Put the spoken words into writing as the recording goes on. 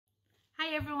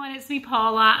everyone, it's me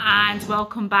Paula and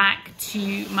welcome back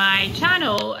to my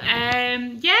channel.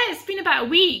 Yeah, it's been about a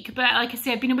week, but like I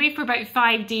said, I've been away for about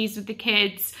 5 days with the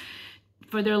kids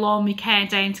for their long weekend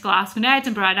down to Glasgow and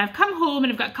Edinburgh, and I've come home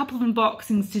and I've got a couple of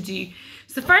unboxings to do.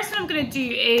 So the first one I'm going to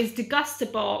do is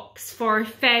Degustabox for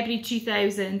February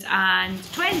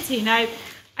 2020. Now,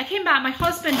 I came back, my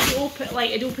husband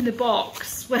had opened the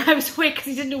box when I was away because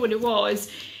he didn't know what it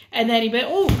was, and then he went,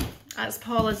 oh, that's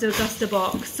Paula's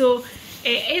Degustabox. So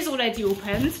it is already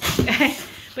opened,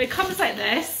 but it comes like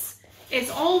this. It's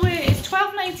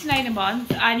 £12.99 a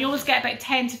month, and you always get about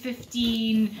 10 to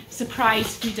 15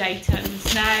 surprise food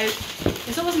items. Now,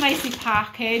 it's always nicely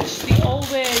packaged. They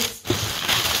always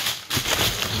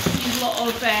use a lot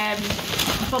of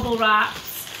bubble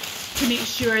wraps to make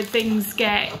sure things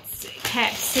get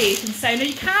kept safe and sound. Now,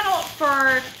 you can opt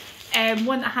for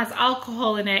one that has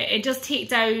alcohol in it. It does take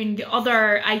down the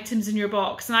other items in your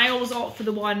box, and I always opt for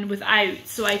the one without,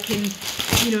 so I can,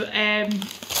 you know,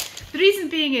 the reason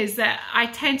being is that I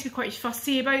tend to be quite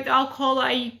fussy about the alcohol that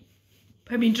I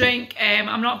drink.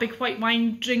 I'm not a big white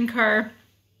wine drinker,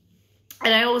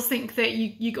 and I always think that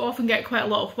you often get quite a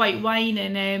lot of white wine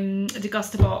in a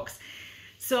Degustabox.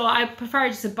 So I prefer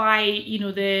just to buy, you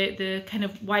know, the kind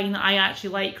of wine that I actually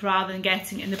like rather than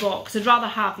getting it in the box. I'd rather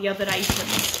have the other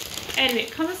items. Anyway,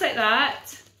 it comes like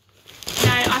that.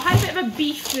 Now, I've had a bit of a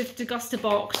beef with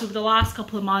Degustabox over the last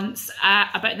couple of months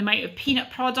about the amount of peanut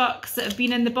products that have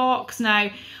been in the box. Now,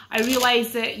 I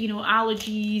realise that, you know,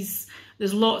 allergies,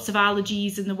 there's lots of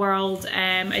allergies in the world,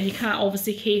 and you can't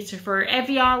obviously cater for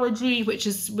every allergy, which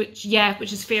is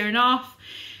fair enough.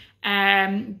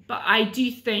 But I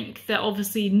do think that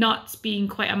obviously nuts being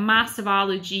quite a massive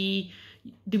allergy,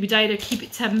 they would either keep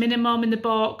it to a minimum in the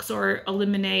box or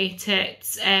eliminate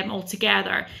it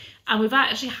altogether. And we've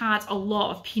actually had a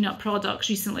lot of peanut products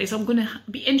recently, so I'm going to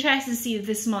be interested to see if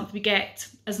this month we get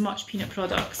as much peanut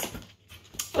products.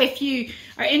 If you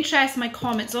are interested in my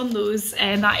comments on those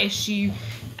and that issue,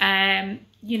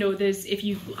 you know, if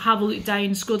you have a look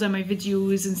down, scroll down my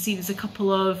videos and see there's a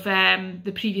couple of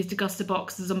the previous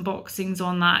Degustaboxes unboxings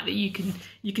on that you can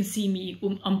see me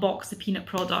unbox the peanut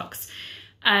products.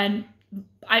 And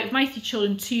out of my 3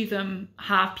 children, 2 of them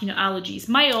have peanut allergies.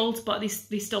 Mild, but they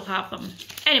still have them.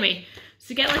 Anyway,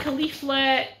 so you get like a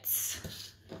leaflet.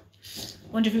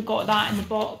 Wonder if we've got that in the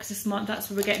box this month. That's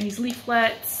where we're getting these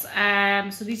leaflets.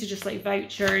 So these are just like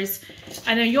vouchers.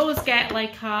 And then you always get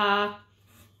like a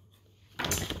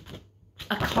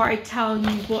card telling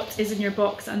you what is in your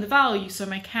box and the value. So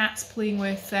my cat's playing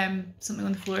with something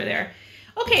on the floor there.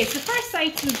 Okay, so the first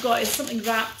item we've got is something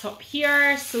wrapped up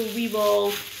here. So we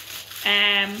will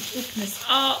open this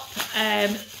up.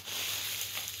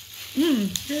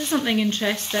 This is something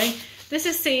interesting. This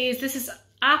is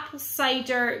apple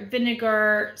cider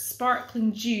vinegar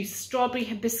sparkling juice, strawberry,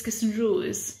 hibiscus and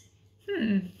rose.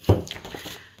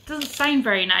 Doesn't sound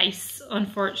very nice,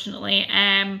 unfortunately.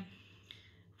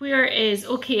 Where is,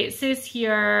 okay, it says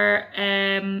here,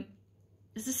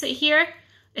 does this say here?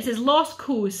 It says Lost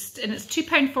Coast, and it's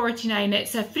 £2.49.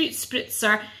 It's a fruit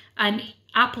spritzer and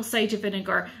apple cider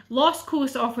vinegar. Lost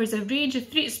Coast offers a range of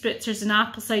fruit spritzers and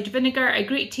apple cider vinegar, a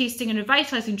great tasting and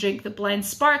revitalising drink that blends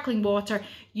sparkling water,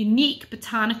 unique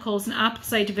botanicals and apple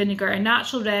cider vinegar, a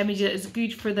natural remedy that is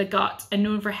good for the gut and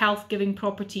known for health-giving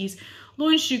properties. Low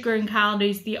in sugar and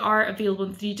calories, they are available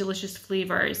in 3 delicious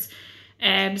flavours.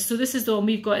 So this is the one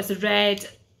we've got, is the red.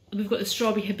 We've got the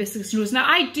strawberry, hibiscus and rose. Now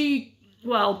I do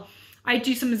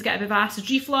sometimes get a bit of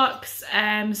acid reflux,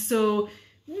 so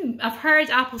I've heard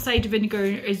apple cider vinegar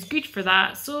is good for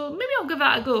that, so maybe I'll give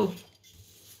that a go.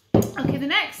 Okay, the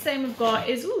next thing we've got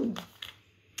is,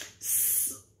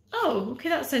 okay,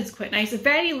 that sounds quite nice. A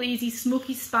very lazy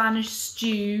smoky Spanish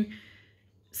stew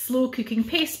slow cooking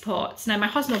paste pots. Now my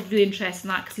husband will be really interested in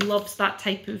that because he loves that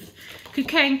type of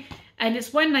cooking. And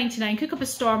it's £1.99. Cook up a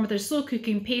storm with their slow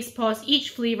cooking paste pots. Each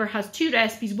flavour has 2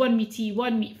 recipes, 1 meaty,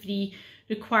 1 meat free.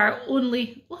 Require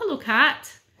only, oh hello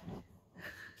cat.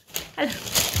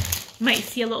 You might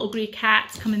see a little grey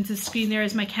cat come into the screen. There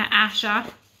is my cat Asha,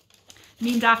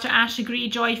 named after Asha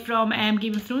Greyjoy from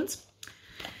Game of Thrones.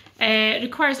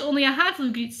 Requires only a handful of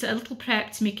ingredients to a little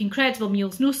prep to make incredible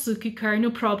meals. No slow cooker, no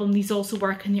problem. These also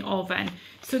work in the oven.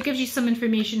 So it gives you some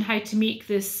information how to make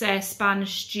this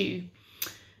Spanish stew.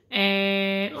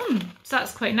 So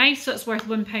that's quite nice. So that's worth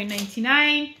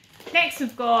 £1.99. Next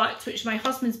we've got, which my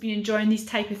husband's been enjoying, these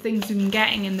type of things we've been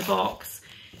getting in the box.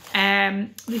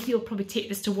 He'll probably take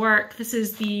this to work. This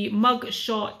is the Mug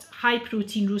Shot high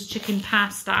protein roast chicken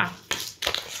pasta.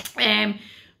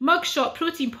 Mug Shot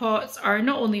protein pots are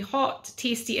not only hot,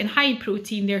 tasty and high in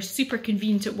protein, they're super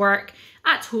convenient at work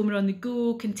at home or on the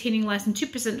go, containing less than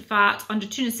 2% fat, under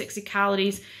 260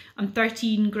 calories, and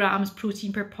 13 grams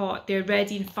protein per pot. They're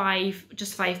ready in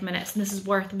just 5 minutes, and this is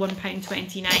worth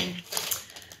 £1.29.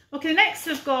 Okay, the next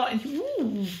we've got,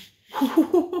 ooh,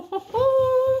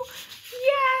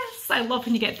 yes, I love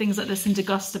when you get things like this in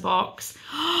Degustabox.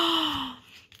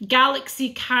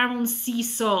 Galaxy caramel and sea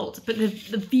salt, but the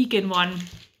vegan one,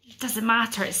 doesn't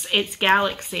matter, it's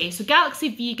Galaxy. So Galaxy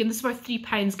vegan, this is worth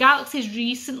 £3. Galaxy has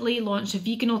recently launched a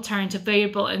vegan alternative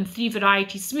available in 3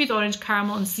 varieties: smooth orange,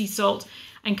 caramel and sea salt,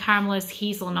 and caramelized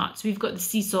hazelnut. So we've got the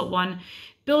sea salt one.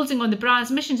 Building on the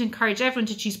brand's mission to encourage everyone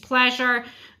to choose pleasure,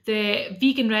 the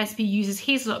vegan recipe uses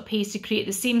hazelnut paste to create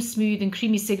the same smooth and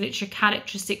creamy signature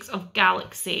characteristics of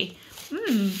Galaxy.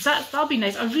 So that'll be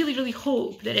nice. I really, really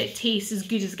hope that it tastes as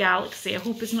good as Galaxy. I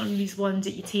hope it's not one of these ones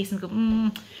that you taste and go,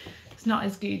 it's not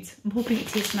as good. I'm hoping it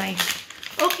tastes nice.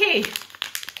 Okay,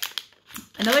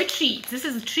 another treat. This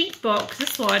is a treat box,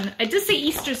 this one. It does say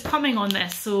Easter's coming on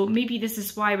this, so maybe this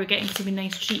is why we're getting so many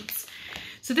nice treats.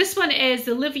 So this one is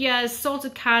Olivia's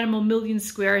Salted Caramel Million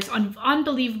Squares.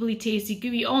 Unbelievably tasty,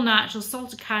 gooey, all natural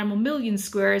salted caramel million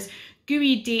squares.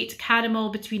 Gooey date caramel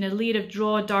between a layer of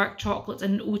raw dark chocolate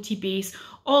and an oaty base.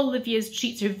 All Olivia's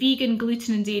treats are vegan,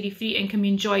 gluten and dairy free, and can be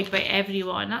enjoyed by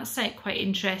everyone. That's quite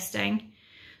interesting.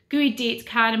 Gooey date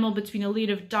caramel between a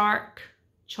layer of dark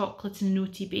chocolate and an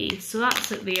oaty base. So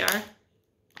that's it there.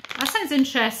 That sounds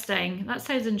interesting. That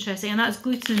sounds interesting. And that's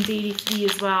gluten and dairy free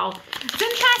as well. It's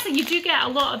interesting, you do get a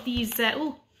lot of these,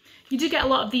 you do get a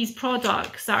lot of these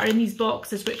products that are in these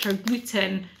boxes which are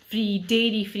gluten free,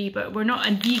 dairy free, but we're not,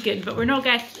 and vegan, but we're not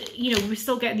getting, you know, we're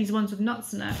still getting these ones with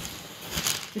nuts in it.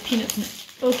 The peanuts in it.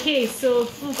 Okay, so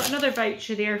we've got another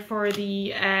voucher there for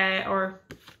the, or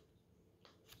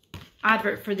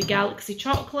advert for the Galaxy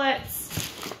chocolates.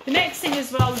 The next thing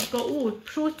as well, we've got,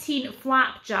 protein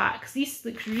flapjacks. These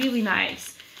look really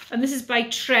nice. And this is by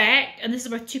Trek, and this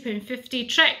is worth £2.50.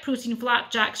 Trek protein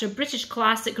flapjacks are British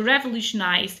classic,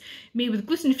 revolutionised, made with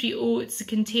gluten-free oats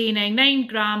containing 9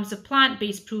 grams of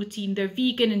plant-based protein. They're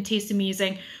vegan and taste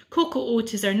amazing. Cocoa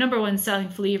oat is our #1 selling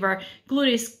flavour.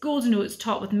 Glorious golden oats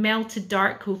topped with melted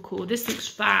dark cocoa. This looks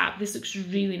fab. This looks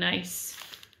really nice.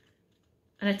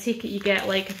 And I take it you get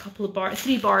like a couple of bars,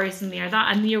 3 bars in there.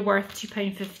 And they're worth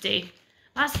 £2.50.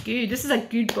 That's good. This is a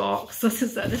good box. This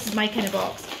is my kind of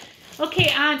box. Okay,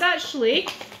 and actually,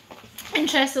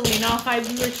 interestingly enough, we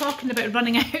were talking about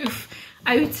running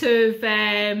out of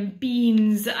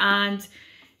beans and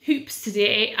hoops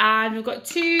today, and we've got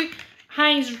 2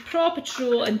 Heinz Paw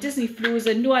Patrol and Disney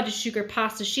Frozen no added sugar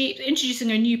pasta shapes. Introducing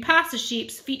our new pasta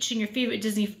shapes featuring your favourite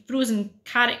Disney Frozen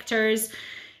characters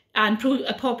and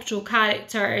Paw Patrol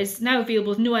characters, now available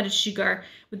with no added sugar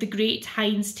with the great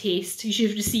Heinz taste. You should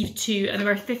have received 2, and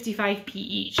they're 55p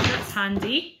each. That's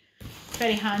handy.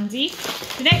 Very handy.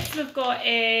 The next we've got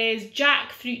is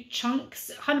jackfruit chunks,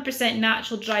 100%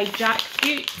 natural dried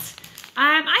jackfruit.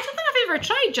 I don't think I've ever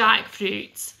tried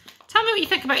jackfruit. Tell me what you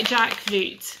think about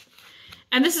jackfruit.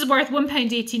 And this is worth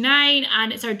 £1.89,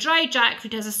 and it's our dried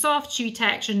jackfruit. It has a soft, chewy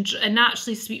texture and a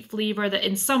naturally sweet flavour that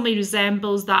in some way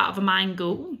resembles that of a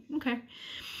mango. Ooh, okay.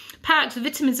 Packed with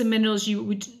vitamins and minerals you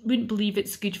wouldn't believe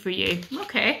it's good for you.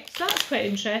 Okay, so that's quite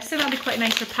interesting. That'll be quite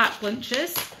nice for packed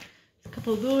lunches. A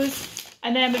couple of those.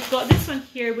 And then we've got this one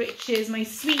here, which is my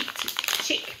sweet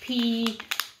chickpea,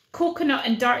 coconut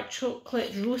and dark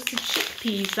chocolate roasted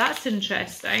chickpeas. That's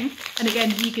interesting. And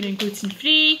again, vegan and gluten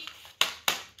free.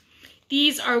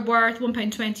 These are worth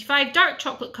 £1.25. Dark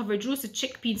chocolate covered roasted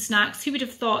chickpea snacks. Who would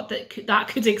have thought that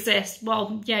could exist?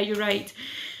 Well, yeah, you're right.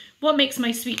 What makes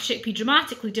my sweet chickpea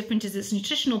dramatically different is its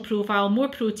nutritional profile, more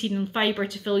protein and fibre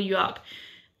to fill you up.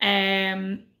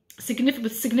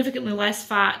 With significantly less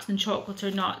fat than chocolate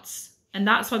or nuts. And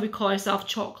that's why we call ourselves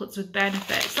chocolates with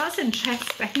benefits. That's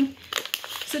interesting.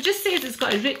 So it just says it's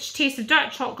got a rich taste of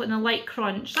dark chocolate and a light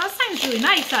crunch. That sounds really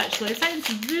nice, actually. It sounds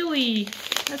really,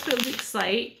 that's what it looks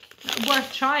like.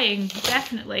 Worth trying,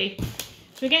 definitely.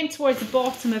 So we're getting towards the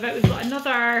bottom of it. We've got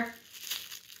another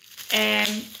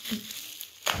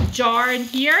jar in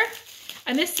here.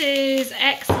 And this is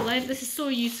excellent. This is so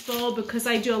useful because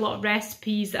I do a lot of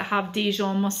recipes that have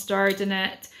Dijon mustard in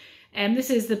it. This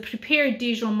is the prepared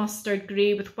Dijon mustard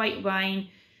grey with white wine.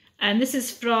 And this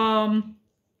is from,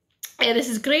 this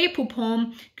is Grey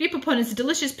Poupon. Grey Poupon is a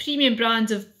delicious premium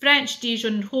brand of French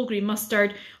Dijon and whole grain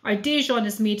mustard. Our Dijon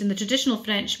is made in the traditional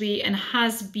French way and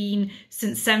has been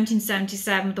since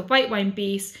 1777 with a white wine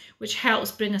base, which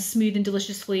helps bring a smooth and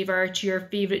delicious flavour to your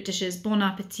favourite dishes. Bon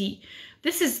appetit.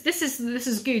 This is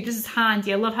good. This is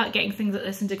handy. I love getting things like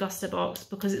this in Degustabox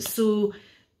because it's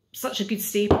such a good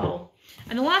staple.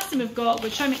 And the last thing we've got,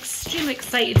 which I'm extremely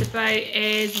excited about,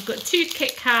 is we've got 2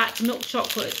 Kit Kat milk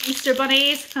chocolate Easter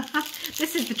bunnies.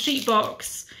 This is the treat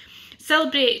box.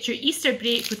 Celebrate your Easter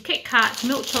break with Kit Kat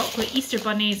milk chocolate Easter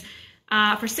bunnies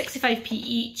for 65p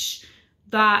each.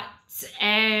 That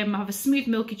have a smooth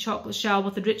milky chocolate shell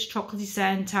with a rich chocolatey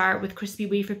centre with crispy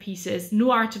wafer pieces.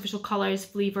 No artificial colours,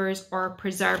 flavours or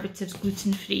preservatives,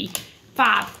 gluten-free.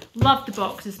 Fab. Love the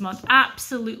box this month.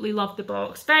 Absolutely love the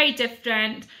box. Very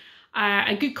different.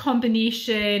 A good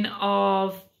combination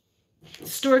of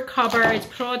store cupboard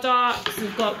products.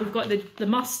 We've got the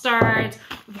mustard.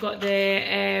 We've got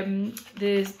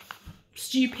the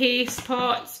stew paste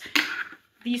pots.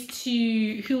 These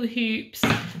 2 hula hoops.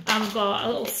 And we've got a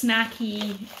little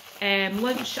snacky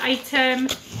lunch item.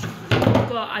 We've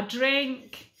got a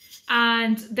drink.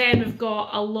 And then we've got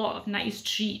a lot of nice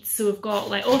treats. So we've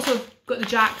got also we've got the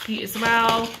jackfruit as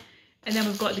well. And then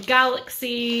we've got the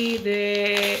galaxy,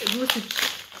 the roasted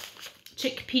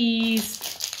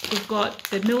chickpeas, we've got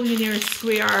the millionaire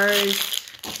squares,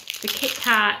 the Kit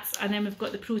Kats, and then we've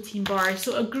got the protein bars.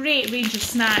 So a great range of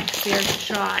snacks there to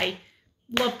try.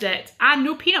 Loved it. And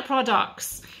no peanut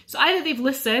products. So either they've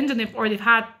listened and they've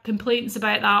had complaints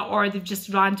about that, or they've just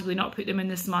randomly not put them in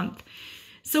this month.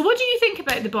 So what do you think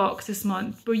about the box this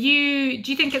month? Do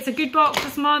you think it's a good box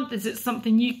this month? Is it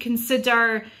something you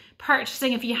consider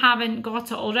purchasing if you haven't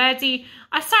got it already?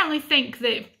 I certainly think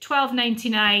that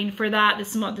 $12.99 for that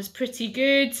this month is pretty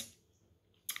good.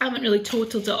 I haven't really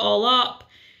totaled it all up,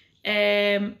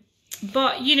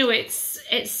 but you know, it's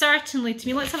certainly, to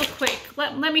me, let's have a quick,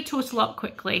 let me total up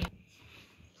quickly.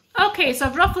 Okay, so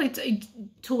I've roughly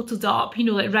totaled up, you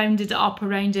know, like rounded it up or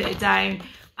rounded it down,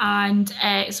 and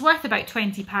it's worth about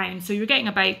 £20. So you're getting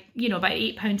about, you know, about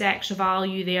 £8 extra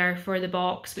value there for the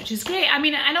box, which is great. I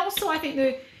mean, and also I think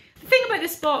the thing about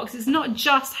this box is not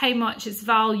just how much its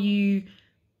value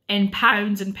in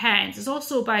pounds and pence, it's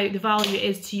also about the value it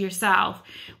is to yourself.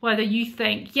 Whether you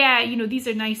think, yeah, you know, these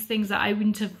are nice things that I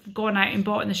wouldn't have gone out and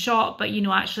bought in the shop, but you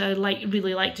know, actually I'd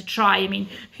really like to try. I mean,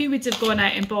 who would have gone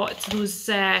out and bought those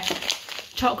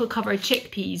chocolate covered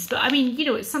chickpeas? But I mean, you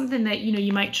know, it's something that, you know,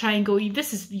 you might try and go,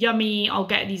 this is yummy, I'll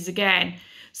get these again.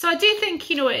 So I do think,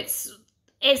 you know, it's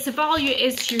the value it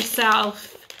is to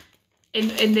yourself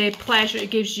in the pleasure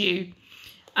it gives you.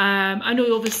 I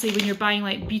know obviously when you're buying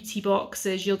like beauty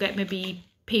boxes, you'll get maybe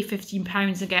pay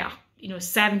 £15 and get, you know,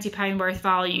 £70 worth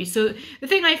value. So the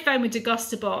thing I found with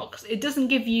Degustabox, it doesn't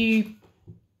give you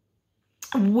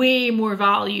way more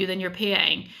value than you're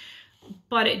paying,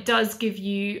 but it does give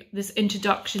you this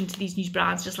introduction to these new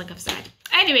brands, just like I've said.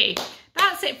 Anyway,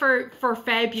 that's it for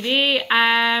February.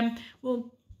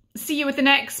 We'll see you with the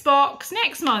next box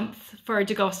next month for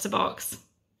Degustabox.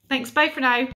 Thanks, bye for now.